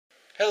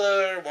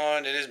Hello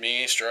everyone, it is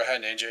me, Straw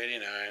Hat Ninja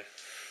 89.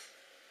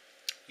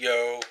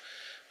 Yo,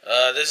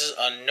 this is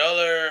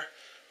another,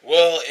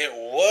 it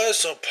was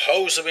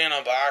supposed to be an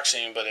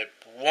unboxing, but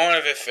one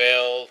of it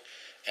failed,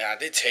 and I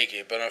did take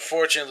it, but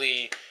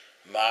unfortunately,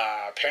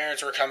 my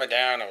parents were coming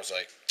down, I was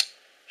like,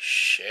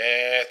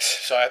 shit,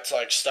 so I had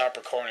to stop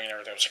recording and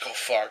everything. I was like, oh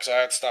fuck, so I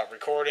had to stop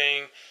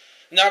recording.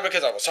 Not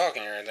because I was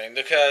talking or anything,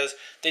 because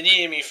they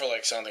needed me for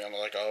something. I'm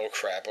like, oh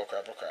crap.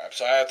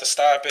 So I had to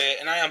stop it,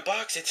 and I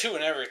unboxed it too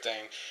and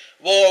everything.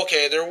 Well,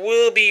 okay, there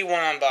will be one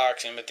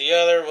unboxing, but the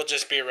other will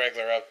just be a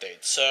regular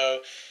update.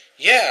 So,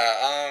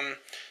 yeah,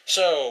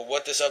 so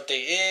what this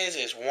update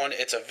is one,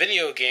 it's a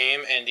video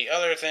game, and the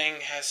other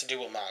thing has to do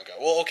with manga.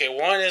 Well, okay,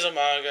 one is a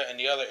manga, and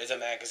the other is a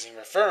magazine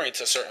referring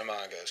to certain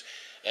mangas.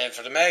 And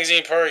for the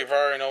magazine part, you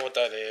probably know what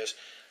that is,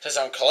 since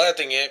I'm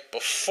collecting it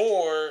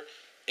before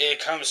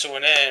it comes to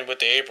an end with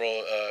the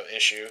April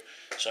issue.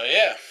 So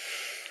yeah,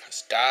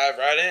 let's dive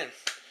right in.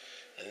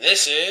 And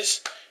this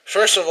is,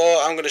 first of all,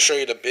 I'm going to show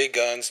you the big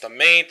guns. The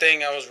main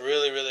thing I was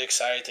really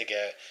excited to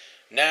get.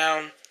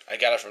 Now, I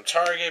got it from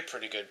Target,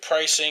 pretty good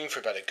pricing, for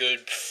about a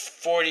good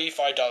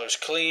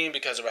 $45 clean,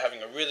 because they were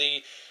having a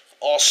really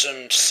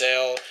awesome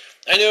sale.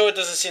 I know it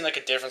doesn't seem like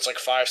a difference, like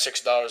 $5,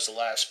 $6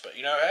 less, but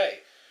hey,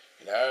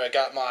 I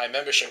got my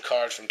membership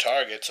card from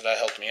Target, so that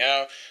helped me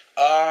out.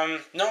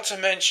 Not to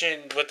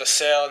mention, with the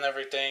sale and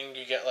everything,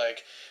 you get,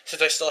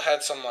 since I still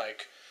had some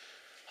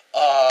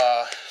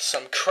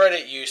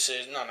credit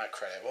usage, no, not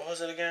credit, what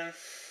was it again?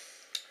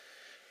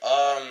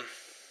 I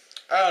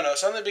don't know,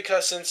 something,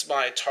 because since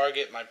my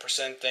Target, my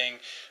percent thing,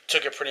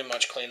 took it pretty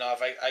much clean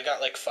off, I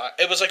got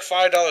it was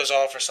 $5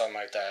 off or something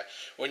like that.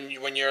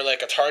 When you're a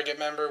Target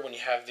member, when you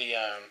have the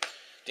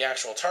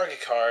actual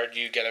Target card,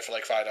 you get it for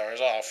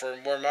 $5 off, for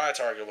where my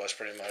Target was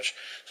pretty much.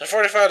 So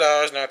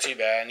 $45, not too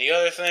bad. And the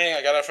other thing,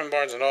 I got it from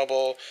Barnes &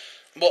 Noble.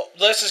 Well,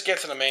 let's just get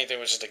to the main thing,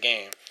 which is the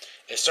game.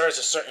 It stars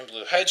a certain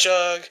blue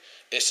hedgehog.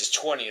 It's his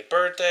 20th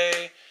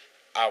birthday.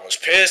 I was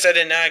pissed I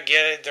did not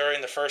get it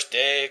during the first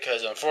day,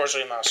 because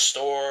unfortunately my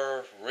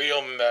store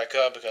reopened back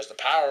up because the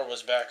power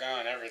was back on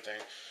and everything.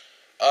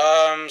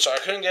 So I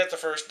couldn't get it the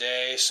first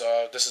day,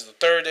 so this is the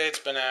third day it's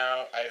been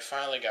out. I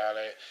finally got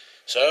it.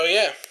 So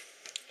yeah.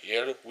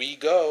 Here we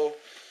go,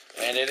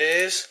 and it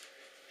is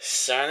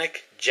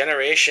Sonic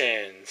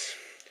Generations.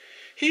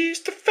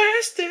 He's the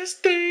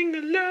fastest thing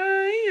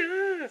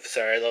alive.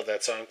 Sorry, I love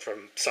that song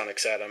from Sonic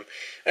Saturn.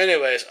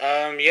 Anyways,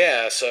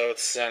 yeah, so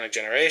it's Sonic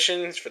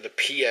Generations for the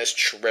PS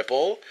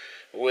Triple,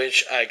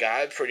 which I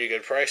got pretty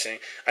good pricing.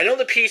 I know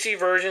the PC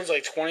version's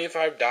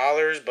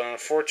 $25, but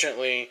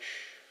unfortunately,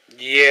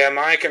 yeah,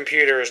 my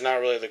computer is not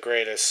really the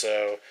greatest,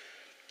 so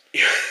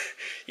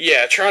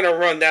yeah, trying to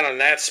run down on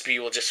that speed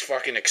will just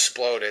fucking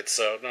explode it,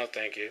 so no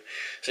thank you.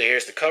 So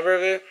here's the cover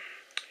of it.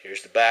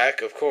 Here's the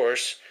back, of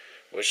course,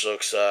 which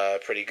looks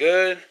pretty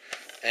good.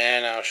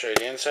 And I'll show you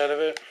the inside of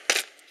it.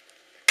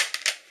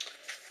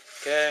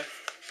 Okay.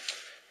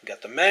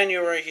 Got the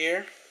menu right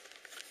here.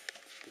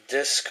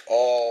 Disc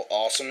All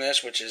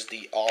Awesomeness, which is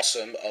the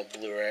Awesome of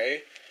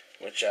Blu-ray,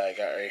 which I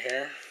got right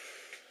here.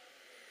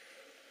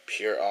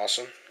 Pure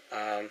awesome.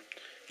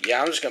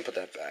 Yeah, I'm just going to put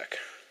that back.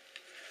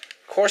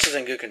 Of course it's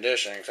in good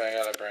condition, because I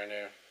got it brand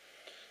new.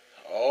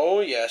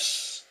 Oh,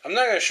 yes. I'm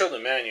not going to show the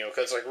manual,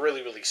 because it's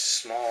really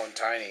small and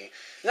tiny.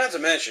 Not to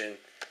mention,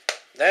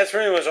 that's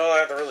pretty much all I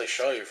have to really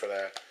show you for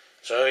that.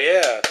 So,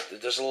 yeah,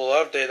 just a little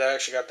update. I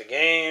actually got the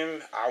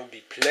game. I'll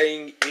be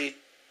playing it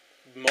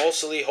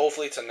mostly,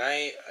 hopefully,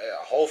 tonight.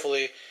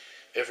 Hopefully.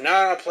 If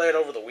not, I'll play it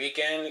over the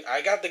weekend.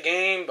 I got the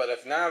game, but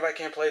if not, if I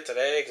can't play it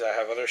today, because I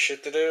have other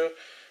shit to do,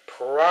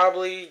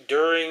 probably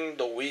during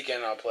the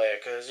weekend I'll play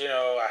it, because,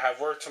 I have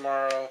work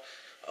tomorrow.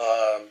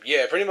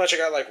 Yeah, pretty much I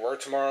got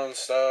work tomorrow and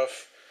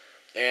stuff,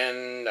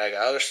 and I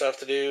got other stuff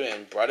to do,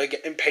 and brother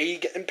getting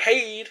paid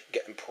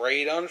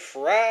on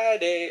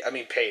Friday. I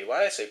mean paid, why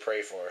did I say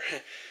pray for?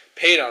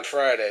 Paid on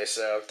Friday,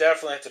 so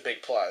definitely it's a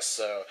big plus.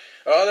 So,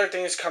 other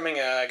things coming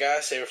out, I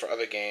gotta save it for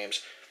other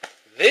games.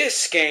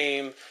 This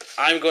game,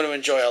 I'm going to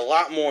enjoy a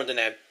lot more than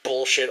that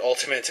bullshit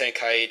Ultimate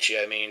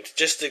Tenkaichi. I mean,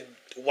 just to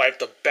wipe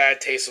the bad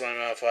taste of my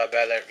mouth how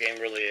bad that game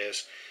really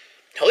is.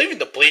 Hell, even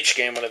the Bleach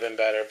game would have been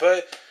better,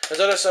 but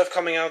there's other stuff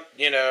coming out,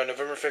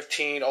 November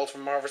 15th,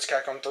 Ultimate Marvel vs.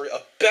 Capcom 3,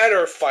 a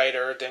better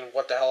fighter than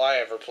what the hell I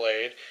ever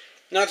played.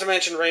 Not to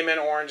mention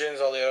Rayman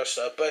Origins, all the other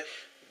stuff, but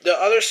the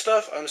other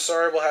stuff, I'm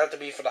sorry, will have to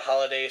be for the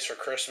holidays, for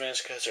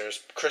Christmas, because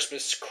there's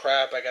Christmas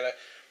crap I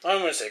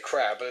don't want to say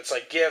crap, but it's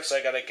gifts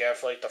I gotta get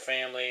for, the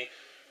family,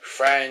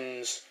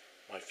 friends,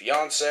 my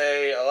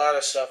fiance, a lot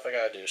of stuff I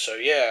gotta do. So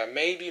yeah,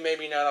 maybe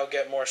not, I'll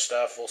get more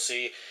stuff, we'll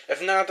see.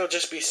 If not, they'll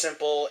just be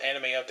simple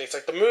anime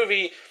updates. The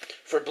movie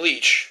for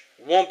Bleach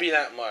won't be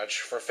that much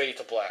for Fade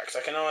to Black, so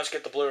I can always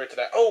get the Blu-ray to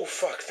that. Oh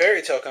fuck,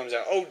 Fairy Tail comes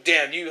out. Oh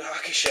damn, Yu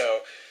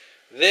Hakusho.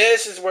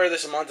 This is where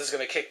this month is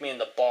gonna kick me in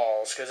the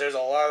balls, because there's a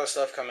lot of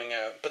stuff coming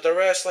out. But the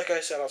rest, like I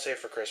said, I'll save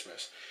for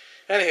Christmas.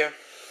 Anyhow,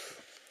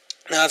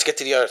 now let's get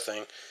to the other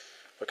thing.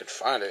 If I can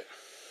find it.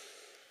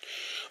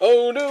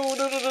 Oh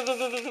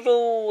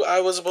no,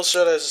 I was supposed to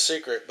show that as a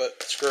secret,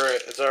 but screw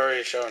it, it's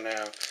already shown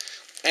now.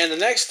 And the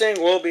next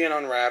thing will be an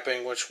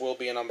unwrapping, which will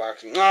be an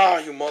unboxing. Oh,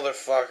 you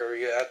motherfucker.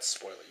 You had to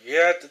spoil it. You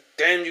had to,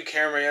 damn you,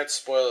 camera, you had to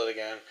spoil it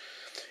again.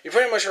 You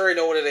pretty much already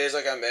know what it is,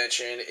 like I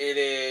mentioned. It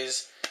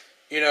is,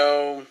 you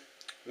know,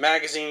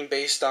 magazine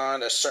based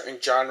on a certain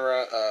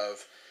genre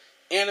of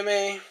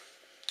anime.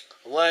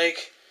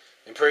 Like,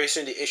 and pretty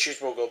soon the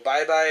issues will go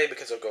bye-bye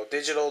because they'll go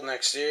digital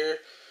next year.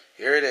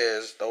 Here it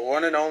is, the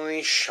one and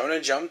only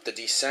Shounen Jump, the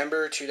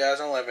December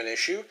 2011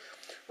 issue,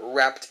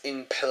 wrapped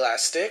in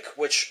plastic,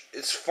 which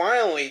is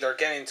finally, they're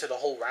getting to the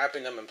whole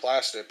wrapping them in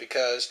plastic,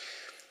 because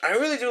I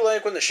really do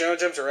like when the Shounen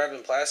Jumps are wrapped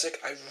in plastic.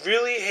 I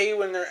really hate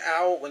when they're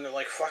out, when they're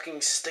like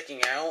fucking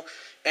sticking out,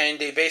 and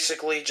they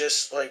basically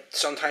just, like,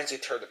 sometimes they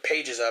tear the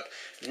pages up.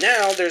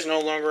 Now, there's no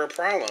longer a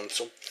problem,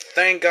 so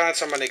thank God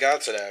somebody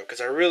got to that,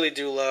 because I really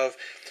do love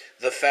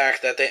the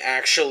fact that they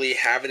actually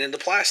have it in the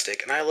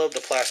plastic, and I love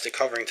the plastic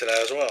covering to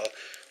that as well.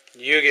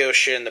 Yu-Gi-Oh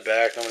shit in the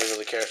back, nobody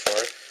really cares for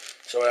it.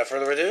 So without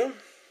further ado,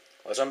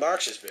 let's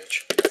unbox this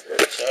bitch.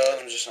 So,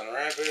 let me just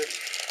unwrap it.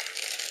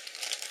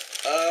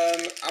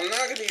 I'm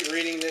not going to be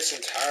reading this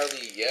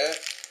entirely yet.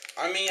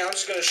 I mean, I'm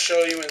just going to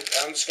show you, and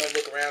I'm just going to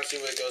look around and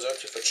see what it goes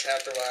up to for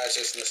chapter-wise,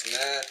 this and this and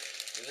that.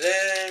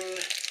 Then,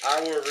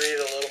 I will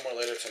read it a little more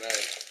later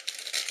tonight.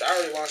 So I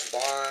already watched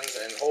Bonds,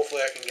 and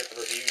hopefully I can get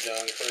the review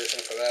done pretty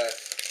soon for that.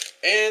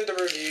 And the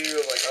review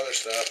of, like, other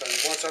stuff. And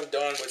once I'm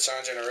done with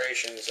Sound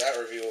Generations, that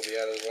review will be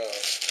out as well.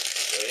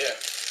 So, yeah.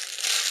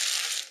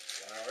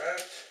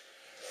 Alright.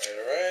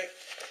 Alright.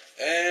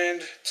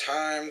 And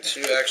time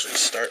to actually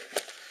start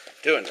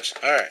doing this.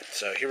 Alright,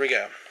 so here we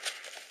go.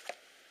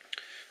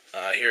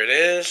 Here it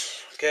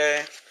is.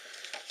 Okay.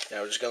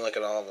 Now we're just going to look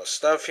at all the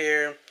stuff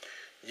here.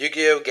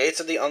 Yu-Gi-Oh! Gates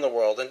of the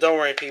Underworld. And don't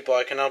worry, people,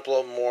 I can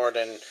upload more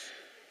than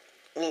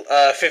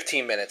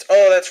 15 minutes.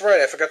 Oh, that's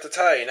right, I forgot to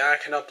tell you. Now I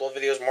can upload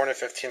videos more than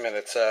 15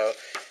 minutes, so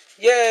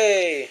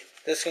yay!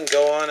 This can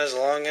go on as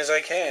long as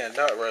I can.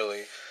 Not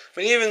really. I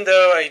mean, even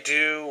though I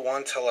do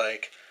want to,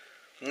 like,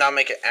 not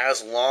make it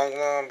as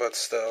long, but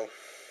still.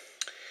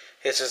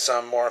 It's just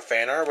some more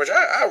fan art, which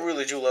I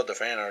really do love the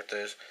fan art to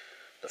this.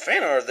 The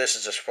fan art of this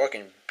is just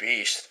fucking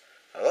beast.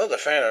 I love the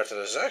fan art to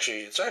this.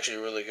 It's actually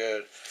really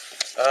good.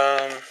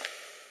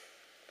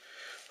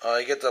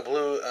 You get the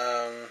blue,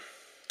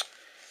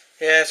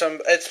 yeah, so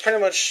it's pretty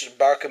much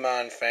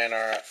Bakuman fan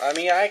art. I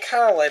mean, I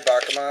kind of like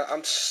Bakuman.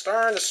 I'm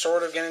starting to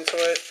sort of get into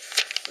it.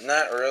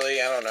 Not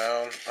really, I don't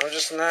know. I'm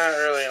just not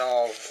really an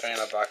all fan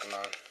of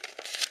Bakuman.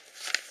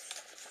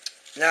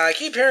 Now, I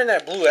keep hearing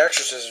that Blue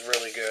Exorcist is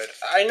really good.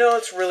 I know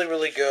it's really,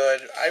 really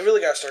good. I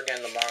really gotta start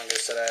getting the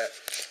mangas to that.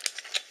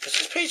 Is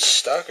this page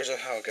stuck, or is that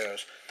how it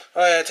goes?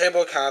 Oh yeah,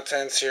 table of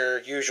contents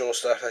here. Usual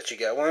stuff that you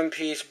get. One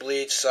Piece,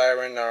 Bleach,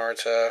 Siren,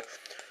 Naruto.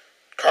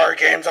 Card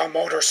games on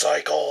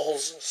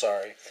motorcycles.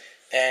 Sorry.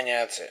 And yeah,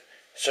 that's it.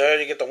 So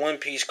you get the One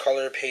Piece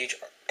color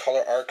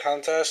art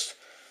contest,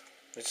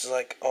 which is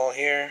like all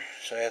here.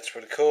 So that's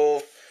pretty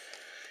cool.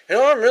 You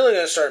know, I'm really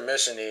gonna start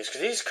missing these,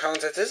 because these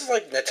contests, this is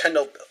like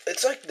Nintendo.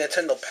 It's like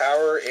Nintendo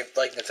Power if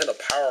like Nintendo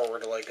Power were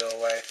to like go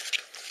away.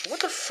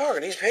 What the fuck?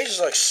 Are these pages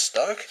like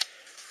stuck?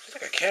 It's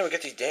like I can't even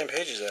get these damn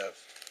pages out.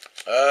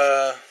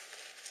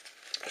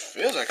 It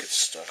feels like it's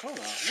stuck. Hold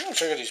on. I'm gonna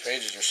check if these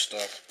pages are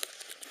stuck.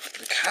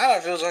 It kind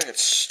of feels like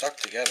it's stuck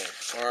together.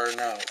 Or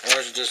no. Or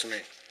is it just me?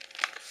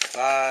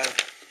 5.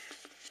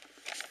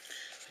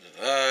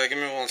 Give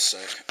me 1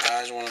 sec.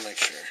 I just want to make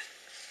sure.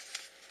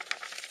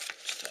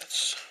 So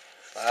that's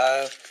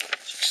 5,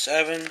 6,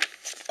 7.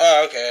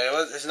 Oh, okay.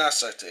 It's not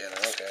stuck together.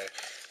 Okay.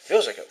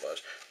 Feels like it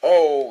was.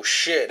 Oh,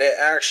 shit. They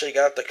actually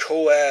got the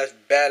cool-ass,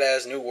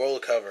 badass New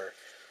World cover.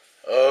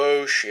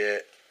 Oh,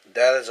 shit.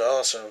 That is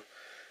awesome.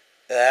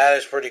 That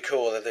is pretty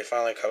cool that they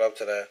finally caught up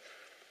to that.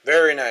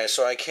 Very nice.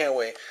 So I can't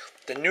wait.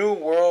 The New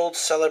World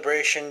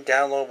Celebration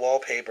download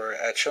wallpaper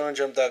at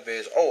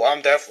shonenjump.biz. Oh,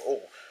 I'm definitely...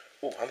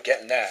 Oh, I'm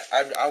getting that.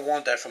 I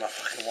want that for my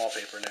fucking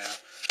wallpaper now.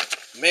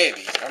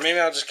 Maybe. Or maybe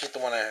I'll just keep the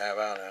one I have.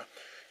 I don't know.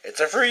 It's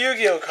a free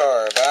Yu-Gi-Oh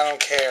card, but I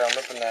don't care. I'm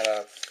ripping that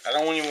up. I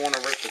don't even want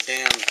to rip the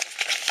damn...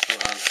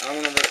 Hold on. I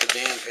don't want to rip the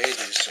damn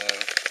pages, so...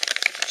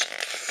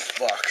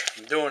 Fuck.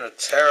 I'm doing a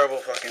terrible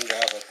fucking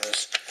job with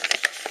this.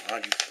 Oh,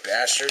 you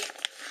bastard.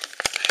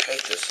 I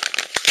hate this.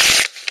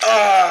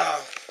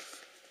 Ah!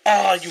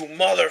 Oh, you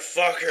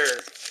motherfucker!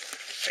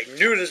 I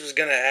knew this was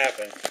gonna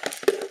happen.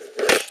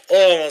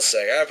 Hold on 1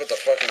 sec. I gotta put the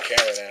fucking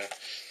camera down.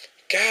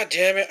 God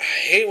damn it. I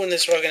hate when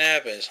this fucking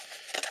happens.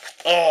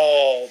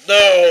 Oh,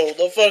 no.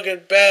 The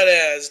fucking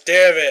badass.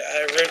 Damn it.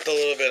 I ripped a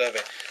little bit of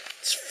it.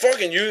 This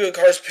fucking Yu-Gi-Oh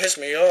cards piss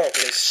me off.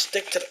 They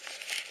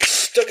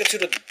stuck it to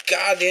the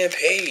goddamn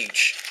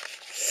page.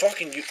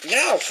 Fucking you.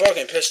 Now I'm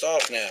fucking pissed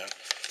off now.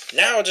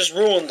 Now I just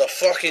ruined the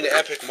fucking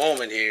epic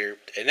moment here.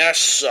 And that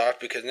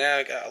sucked because now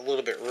I got a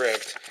little bit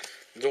ripped.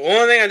 The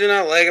one thing I do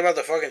not like about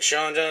the fucking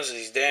Shounen Jump is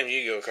these damn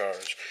Yu-Gi-Oh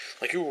cards.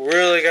 Like, you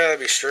really gotta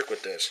be strict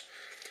with this.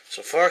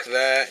 So fuck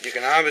that. You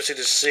can obviously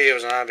just see it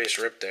was an obvious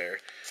rip there.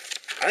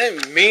 I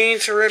didn't mean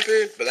to rip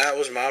it, but that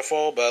was my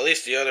fault. But at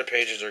least the other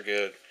pages are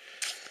good.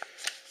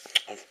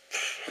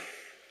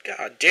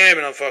 God damn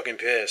it, I'm fucking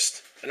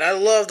pissed. And I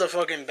love the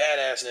fucking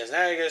badassness.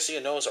 Now you're gonna see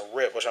a nose a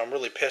rip, which I'm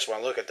really pissed when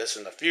I look at this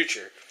in the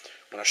future.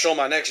 When I show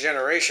my next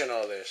generation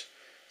all this.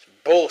 It's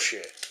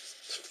bullshit.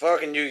 This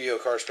fucking Yu-Gi-Oh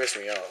cards piss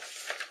me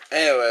off.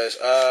 Anyways,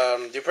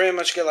 you pretty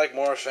much get like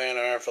more fan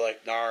art for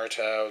like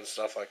Naruto and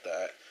stuff like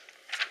that.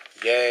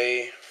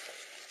 Yay.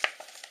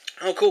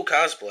 Oh, cool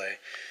cosplay.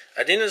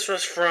 I think this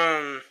was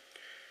from...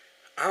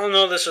 I don't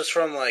know if this was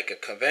from like a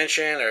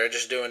convention or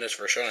just doing this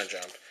for Shounen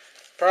Jump.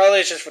 Probably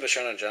it's just for the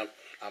Shounen Jump,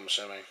 I'm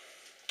assuming.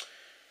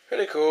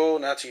 Pretty cool,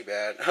 not too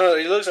bad.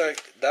 He looks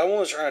like... That one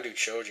was trying to do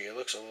Choji. It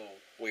looks a little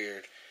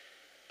weird.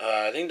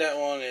 I think that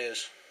one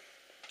is...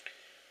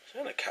 Is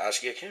that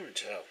Akatsuki? I can't even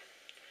tell.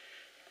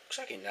 Looks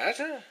like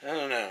Hinata? I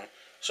don't know.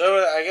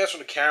 So, I guess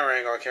with the camera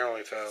angle, I can't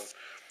really tell.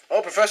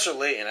 Oh, Professor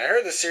Layton. I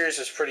heard the series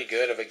is pretty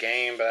good of a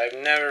game, but I've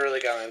never really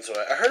gotten into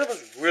it. I heard it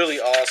was really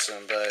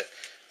awesome, but...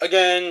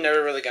 Again,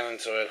 never really got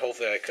into it.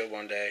 Hopefully I could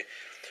one day.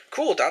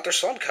 Cool, Dr.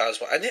 Slump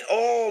cosplay.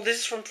 This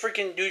is from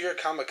freaking New York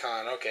Comic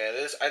Con. Okay,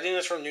 I think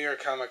this is from New York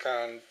Comic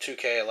Con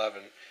 2K11.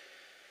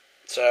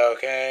 So,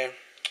 okay.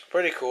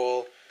 Pretty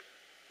cool.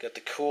 Got the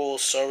cool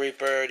Soul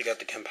Reaper. You got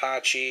the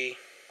Kenpachi.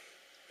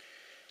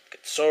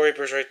 Got the Soul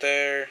Reapers right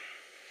there. At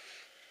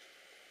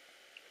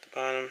the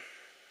bottom.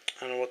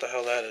 I don't know what the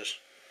hell that is.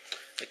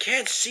 I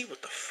can't see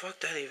what the fuck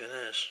that even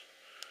is.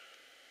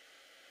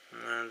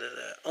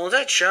 Oh, is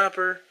that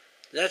Chopper?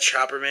 Is that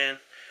Chopper Man?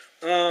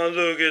 Oh,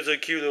 look, it's a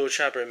cute little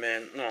Chopper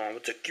Man. No,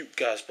 it's a cute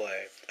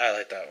cosplay. I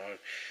like that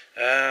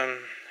one.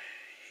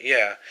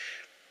 Yeah.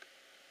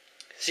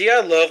 See,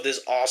 I love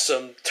this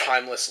awesome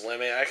timeless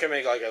limit. I can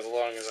make like as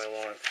long as I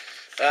want.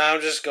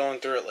 I'm just going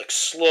through it like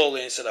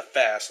slowly instead of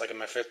fast, like in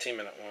my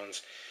 15-minute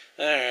ones.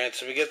 Alright,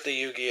 so we get the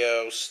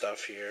Yu-Gi-Oh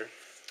stuff here.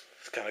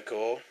 It's kind of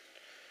cool.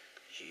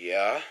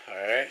 Yeah,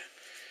 alright.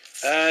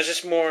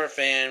 Just more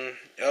fan...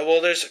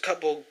 well, there's a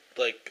couple,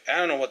 like, I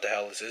don't know what the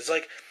hell this is. It's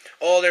like...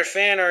 Oh, they're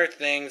fan art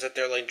things that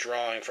they're like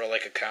drawing for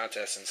like a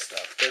contest and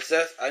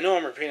stuff. I know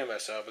I'm repeating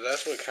myself, but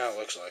that's what it kind of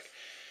looks like.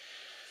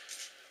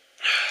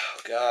 Oh,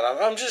 God,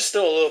 I'm just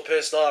still a little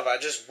pissed off. I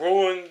just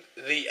ruined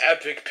the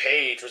epic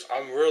page, which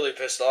I'm really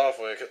pissed off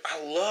with. Cause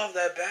I love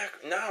that back.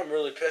 Now I'm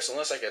really pissed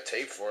unless I get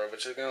tape for it,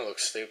 which is gonna look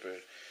stupid.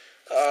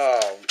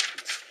 Oh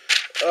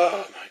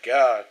my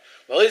God.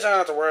 Well, at least I don't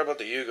have to worry about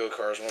the Yu-Gi-Oh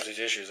cards once these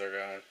issues are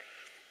gone.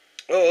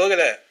 Oh, look at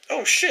that.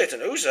 Oh shit,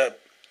 an Usopp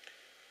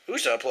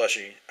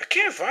plushie. I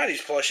can't find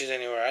these plushies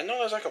anywhere. I know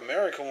there's like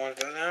American ones,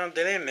 but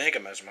they didn't make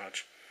them as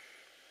much.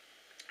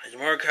 There's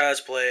more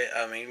cosplay,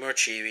 more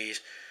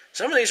chibis.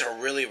 Some of these are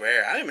really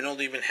rare. I didn't even know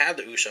they even had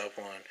the Usopp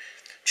one.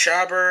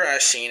 Chopper, I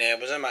seen it. It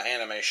was in my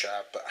anime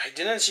shop, but I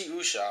didn't see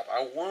Usopp.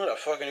 I wanted a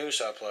fucking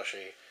Usopp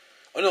plushie.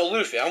 Oh no,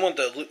 Luffy. I want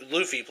the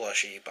Luffy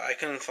plushie, but I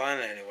couldn't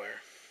find it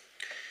anywhere.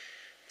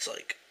 It's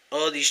like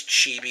all these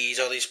chibis,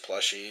 all these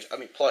plushies.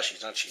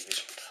 Plushies, not chibis.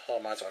 What the hell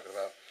am I talking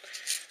about?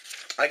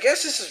 I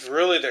guess this is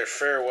really their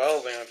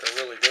farewell thing that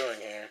they're really doing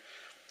here.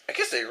 I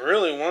guess they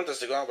really want this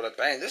to go out with a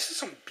bang. This is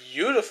some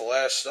beautiful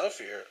ass stuff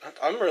here.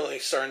 I'm really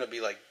starting to be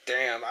like,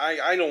 damn,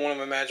 I don't want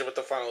to imagine what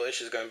the final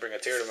issue is going to bring a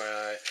tear to my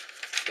eye.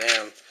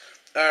 Damn.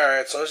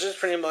 Alright, so it's just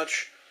pretty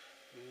much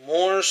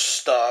more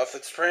stuff.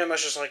 It's pretty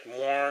much just like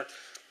more...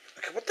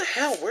 Like, what the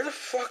hell? Where the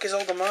fuck is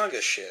all the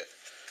manga shit?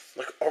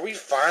 Like, are we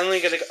finally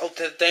going to... Oh,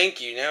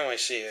 thank you. Now I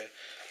see it.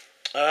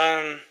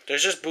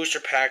 There's just booster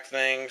pack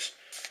things.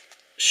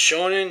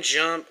 Shounen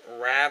Jump,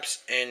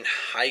 raps, and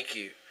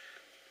haiku.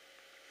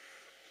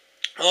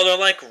 Oh, they're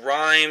like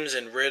rhymes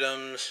and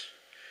rhythms.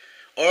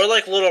 Or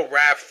like little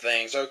rap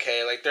things.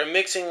 Okay, like they're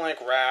mixing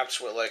like raps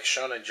with like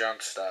Shounen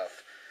Jump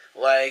stuff.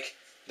 Like,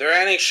 they're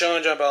adding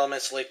Shounen Jump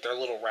elements to like their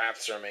little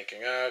raps they're making.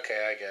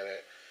 Okay, I get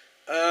it.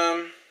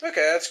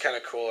 Okay, that's kind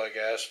of cool, I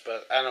guess.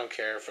 But I don't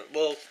care if it...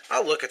 Well,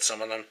 I'll look at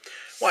some of them.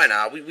 Why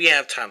not? We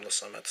have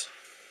timeless limits.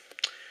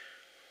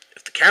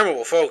 If the camera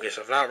will focus.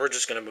 If not, we're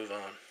just going to move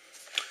on.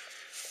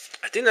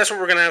 I think that's what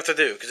we're going to have to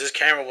do, because this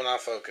camera will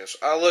not focus.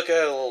 I'll look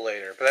at it a little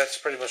later, but that's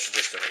pretty much the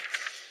gist of it.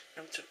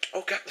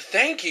 Oh, God,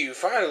 thank you!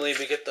 Finally,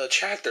 we get the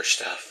chapter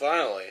stuff,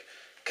 finally.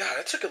 God,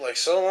 it took it like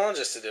so long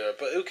just to do it,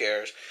 but who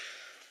cares?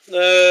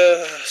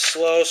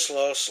 Slow.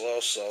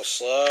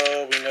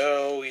 We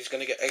know he's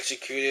going to get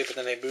executed, but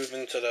then they move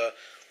into the...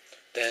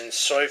 Then not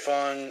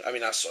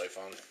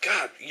Soifon.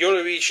 God,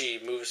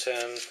 Yoruichi moves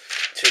him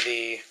to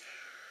the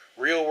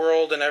real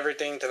world and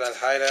everything, to that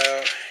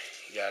hideout.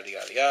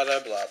 Yada,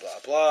 blah, blah,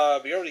 blah.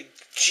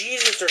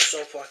 Jesus, they're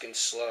so fucking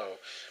slow.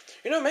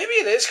 You know, maybe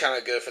it is kind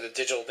of good for the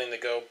digital thing to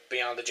go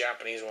beyond the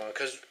Japanese one,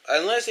 because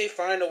unless they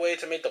find a way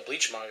to make the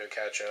Bleach manga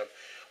catch up,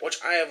 which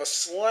I have a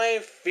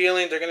slight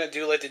feeling they're going to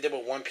do like they did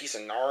with One Piece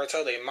and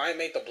Naruto, they might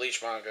make the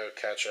Bleach manga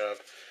catch up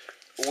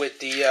with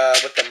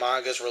the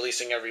mangas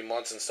releasing every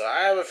month and stuff.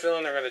 I have a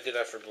feeling they're going to do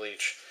that for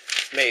Bleach.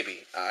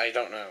 Maybe. I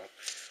don't know.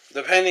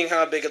 Depending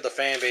how big of the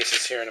fan base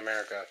is here in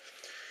America.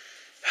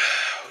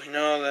 We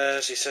know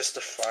this. He sets the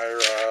fire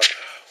up.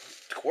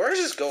 Where does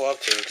this go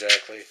up to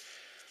exactly?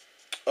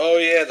 Oh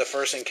yeah, the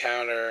first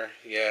encounter.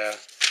 Yeah.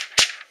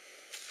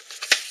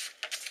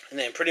 And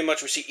then pretty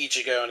much we see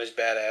Ichigo and his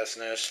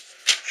badassness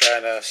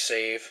trying to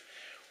save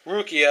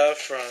Rukia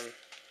from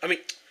I mean,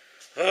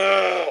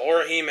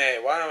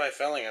 Orihime. Why am I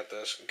failing at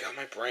this? God,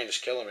 my brain is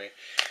killing me.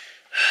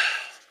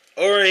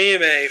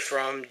 Orihime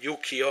from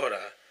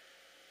Yukiota.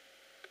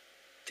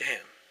 Damn.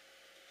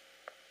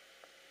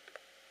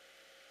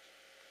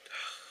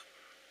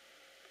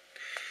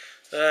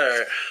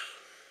 Alright.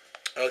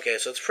 Okay,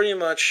 so it's pretty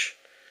much...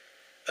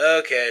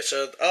 Okay,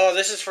 so... Oh,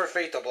 this is for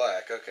Fate to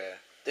Black. Okay.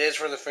 This is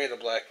for the Fate to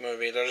Black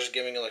movie. They're just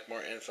giving you, like,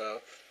 more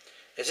info.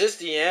 Is this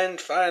the end?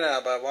 Find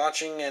out by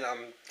watching it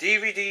on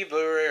DVD,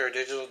 Blu-ray, or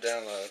digital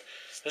download.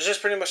 It's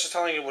just pretty much just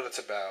telling you what it's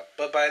about.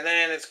 But by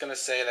then, it's going to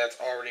say that's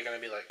already going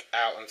to be, like,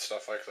 out and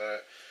stuff like that.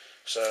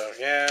 So,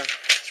 yeah.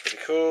 It's pretty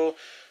cool.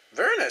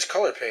 Very nice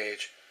color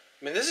page.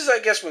 I mean, this is, I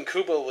guess, when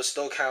Kubo was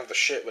still kind of the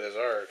shit with his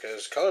art.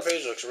 Because color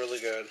page looks really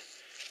good.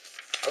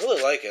 I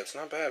really like it. It's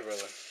not bad,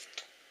 really.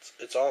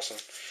 It's awesome.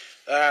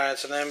 Alright,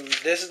 so then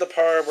this is the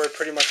part where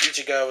pretty much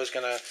Ichigo is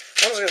gonna... I'm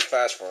just gonna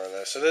fast forward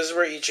this. So this is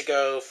where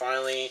Ichigo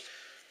finally,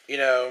 you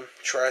know,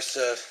 tries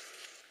to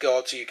go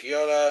up to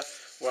Yukiota.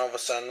 Where all of a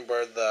sudden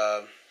where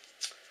the...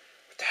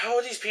 What the hell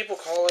are these people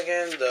called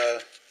again?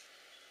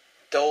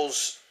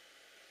 Those...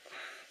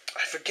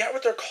 I forget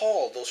what they're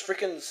called. Those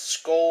freaking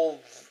skull...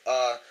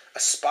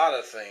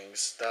 Espada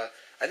things.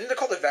 I think they're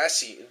called the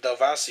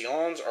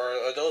Vacions, or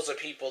are those the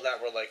people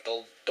that were like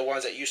the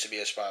ones that used to be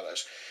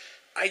Espadas?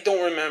 I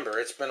don't remember.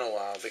 It's been a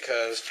while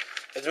because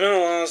it's been a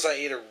while since I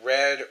either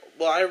read.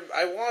 Well,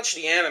 I watched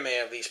the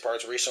anime of these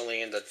parts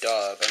recently in the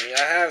dub. I mean,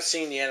 I have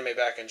seen the anime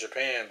back in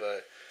Japan,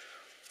 but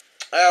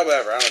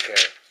whatever. I don't care.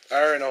 I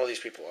already know who these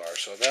people are.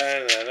 So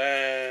then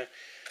I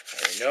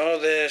already know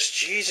this.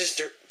 Jesus,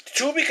 they're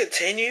to be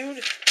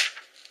continued.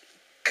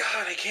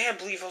 God, I can't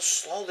believe how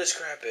slow this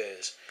crap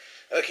is.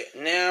 Okay,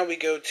 now we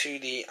go to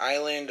the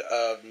island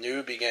of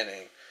New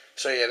Beginning.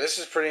 So yeah, this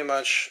is pretty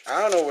much...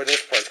 I don't know where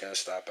this part's going to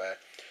stop at.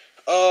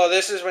 Oh,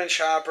 this is when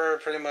Chopper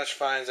pretty much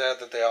finds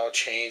out that they all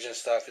change and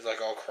stuff. He's like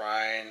all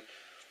crying.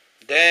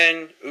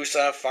 Then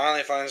Usopp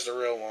finally finds the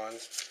real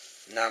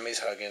ones. Nami's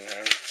hugging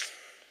her.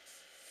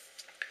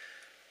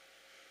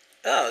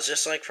 Oh, it's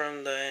just like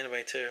from the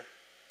anime too.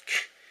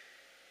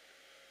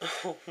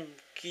 Oh,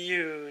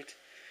 cute.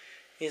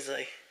 He's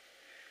like...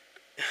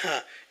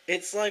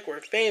 It's like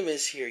we're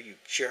famous here, you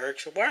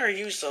jerks. Why are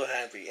you so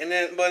happy? And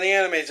then, but the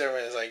animates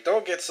everyone's like,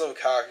 don't get so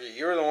cocky.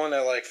 You're the one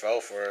that, like,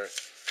 fell for it.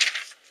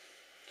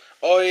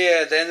 Oh,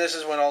 yeah, then this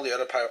is when all the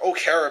other pirates... Oh,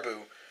 Caribou.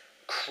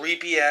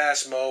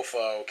 Creepy-ass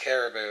mofo,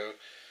 Caribou.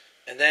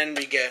 And then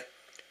we get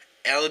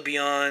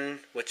Albion,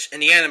 which, in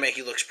the anime,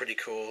 he looks pretty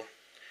cool.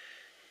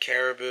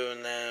 Caribou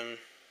and then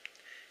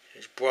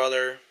his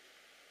brother,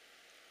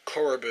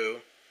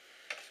 Korobu.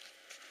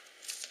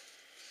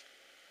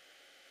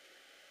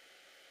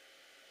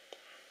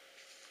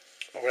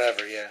 Or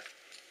whatever, yeah.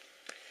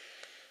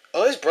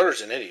 Oh, his brother's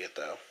an idiot,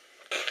 though.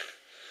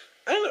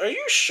 Are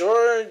you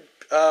sure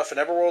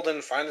Neverworld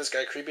didn't find this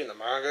guy creepy in the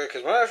manga?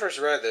 Because when I first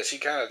read this, he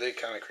did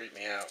creep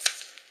me out.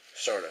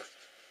 Sort of.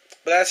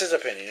 But that's his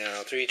opinion, you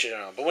know, to each his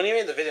own. But when he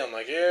made the video, I'm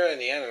like, yeah, in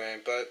the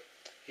anime, but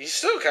he's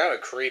still kind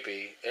of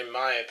creepy, in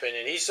my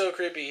opinion. He's so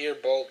creepy here,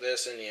 both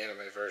this and the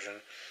anime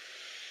version.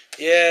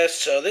 Yeah,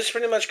 so this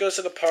pretty much goes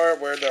to the part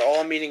where they're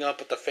all meeting up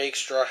with the fake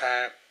Straw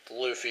Hat,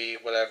 Luffy,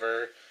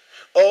 whatever.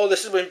 Oh,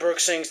 this is when Brooke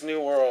sings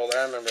New World.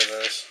 I remember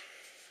this.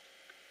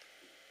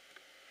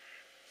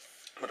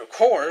 But of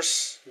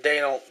course, they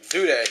don't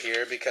do that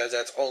here because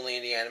that's only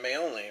in the anime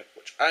only.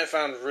 Which I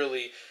found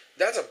really...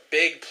 That's a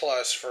big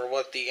plus for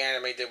what the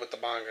anime did with the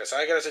manga. So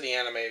I gotta say the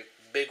anime,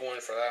 big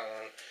one for that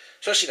one.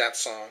 Especially that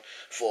song.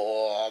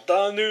 For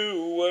the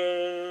new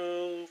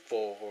world,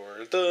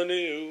 for the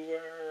new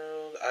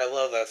world. I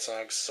love that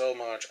song so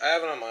much. I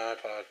have it on my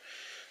iPod.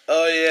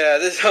 Oh yeah,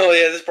 this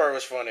part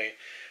was funny.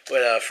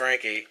 With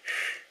Frankie,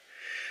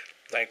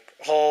 like,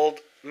 hold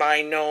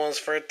my nose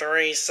for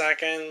 3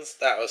 seconds.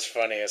 That was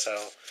funny as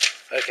hell.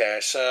 Okay,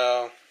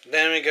 so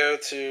then we go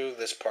to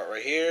this part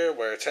right here,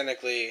 where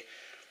technically,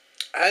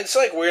 it's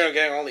like weird I'm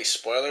getting all these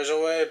spoilers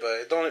away,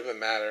 but it don't even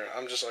matter.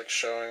 I'm just like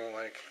showing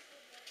like,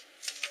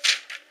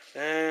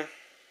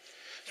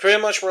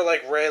 pretty much where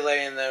like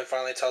Rayleigh and then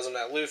finally tells them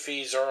that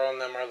Luffy, Zoro,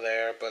 and them are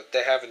there, but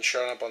they haven't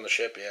shown up on the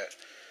ship yet.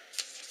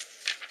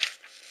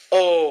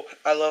 Oh,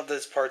 I love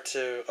this part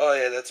too. Oh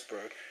yeah, that's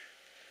Brooke.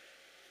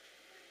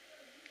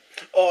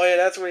 Oh yeah,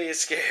 that's when he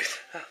scared.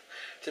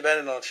 Too bad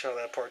I don't show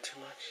that part too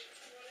much.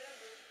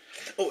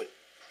 Oh wait.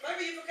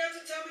 Maybe you forgot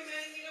to tell me,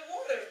 man, you need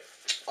water.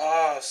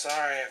 Oh,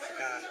 sorry, I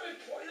forgot. It's not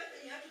important.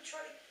 You have to try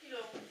to,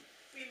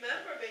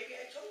 remember, baby.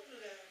 I told you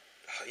that.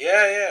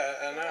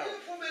 Yeah, I know.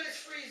 Look, 4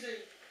 minutes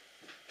freezing.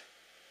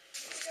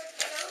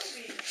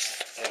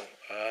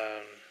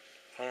 Oh,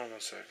 hold on 1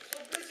 second.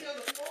 So busy on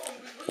the phone.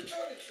 Who are you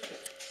talking to?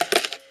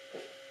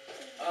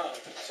 Oh,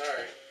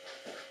 sorry.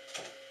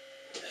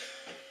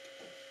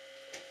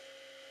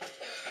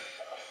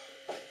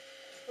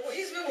 Well,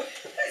 he's been.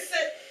 I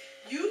said,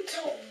 you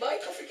told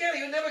Michael, forget it.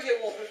 You'll never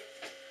get water.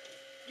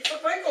 You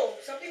told Michael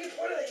something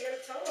important that you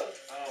gotta tell us.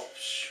 Oh,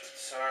 shoot,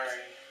 sorry.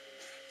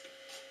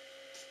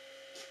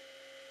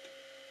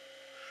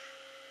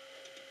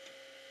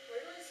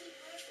 Where do I see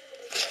plastic?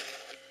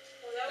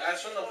 Oh,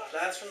 That's from the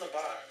That's from the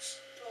box.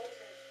 Oh,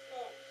 okay.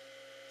 Oh.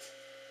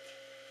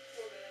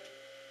 Poor man.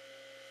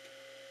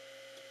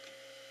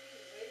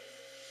 He's waiting.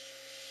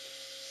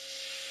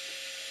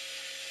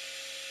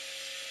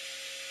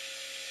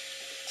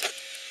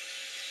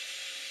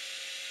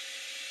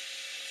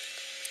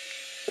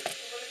 I'm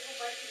gonna come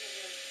biking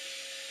again.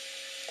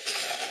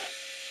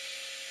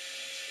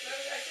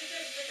 I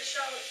suggest you take a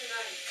shower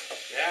tonight.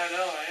 Yeah, I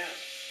know, I am.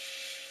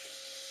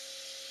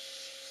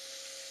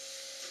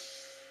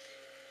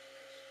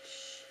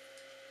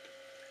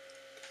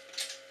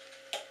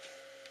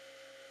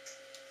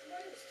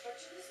 Somebody was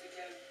touching this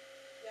again?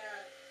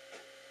 Yeah.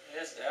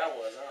 Yes, Dad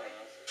was, I don't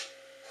know.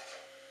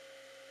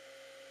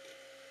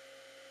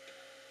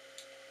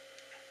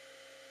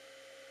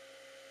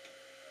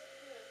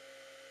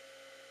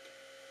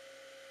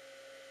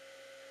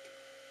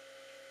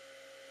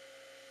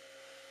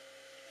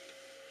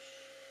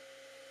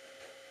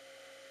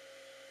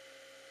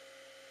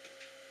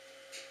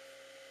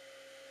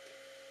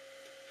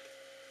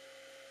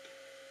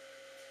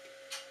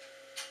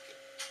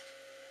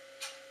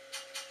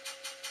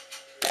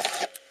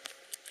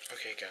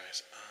 Okay, guys,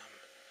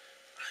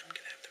 I'm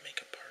gonna have to make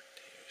a part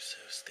 2, so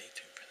stay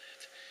tuned for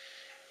that.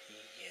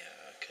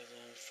 Yeah, because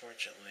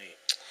unfortunately,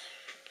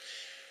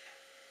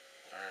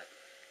 alright,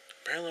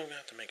 apparently I'm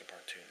gonna have to make a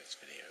part 2 of this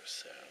video,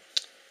 so,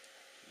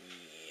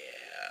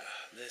 yeah,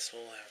 this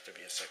will have to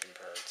be a second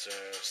part, so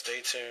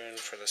stay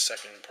tuned for the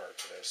second part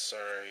to this.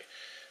 Sorry,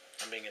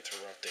 I'm being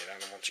interrupted, I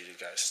don't want you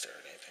guys to stare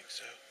at anything,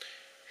 so,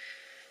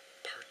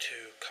 part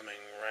 2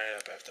 coming right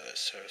up after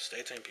this, so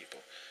stay tuned,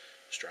 people.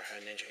 Straw Hat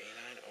Ninja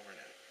 89 over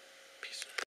and out. Peace.